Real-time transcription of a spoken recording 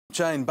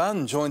Jane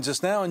Bunn joins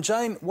us now. And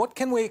Jane, what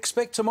can we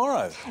expect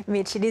tomorrow?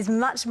 Mitch, it is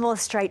much more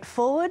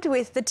straightforward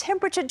with the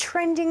temperature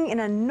trending in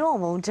a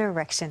normal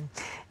direction.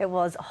 It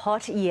was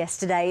hot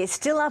yesterday, it's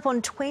still up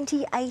on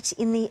 28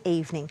 in the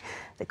evening.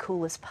 The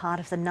coolest part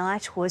of the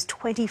night was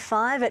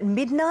 25 at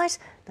midnight,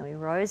 then we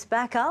rose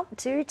back up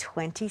to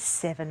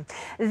 27.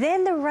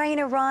 Then the rain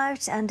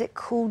arrived and it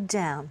cooled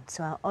down,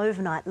 so our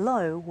overnight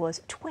low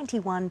was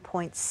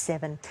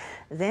 21.7.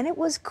 Then it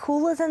was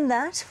cooler than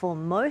that for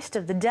most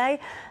of the day,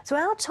 so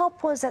our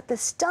top was at the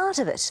start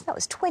of it. That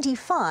was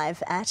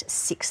 25 at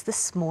 6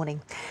 this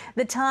morning.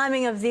 The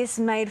timing of this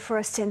made for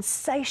a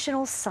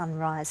sensational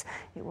sunrise.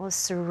 It was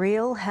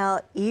surreal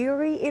how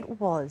eerie it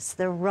was.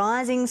 The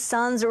rising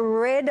sun's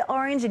red,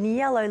 orange and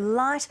yellow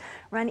light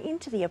ran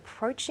into the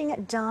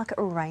approaching dark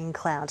rain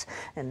cloud.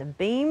 And the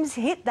beams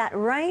hit that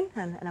rain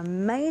and an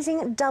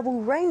amazing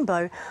double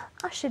rainbow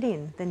ushered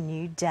in the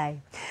new day.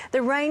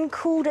 The rain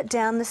cooled it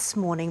down this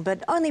morning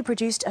but only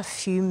produced a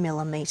few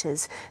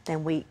millimetres.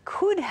 Then we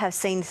could have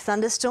seen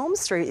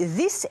thunderstorms through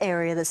this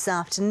area this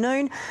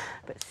afternoon,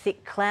 but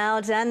thick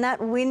clouds and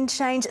that wind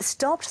change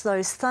stopped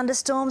those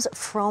thunderstorms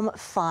from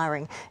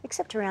firing,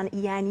 except around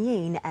Yan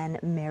Yean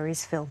and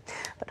Marysville.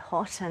 But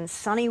hot and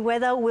sunny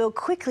weather will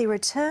quickly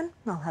return.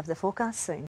 I'll have the forecast soon.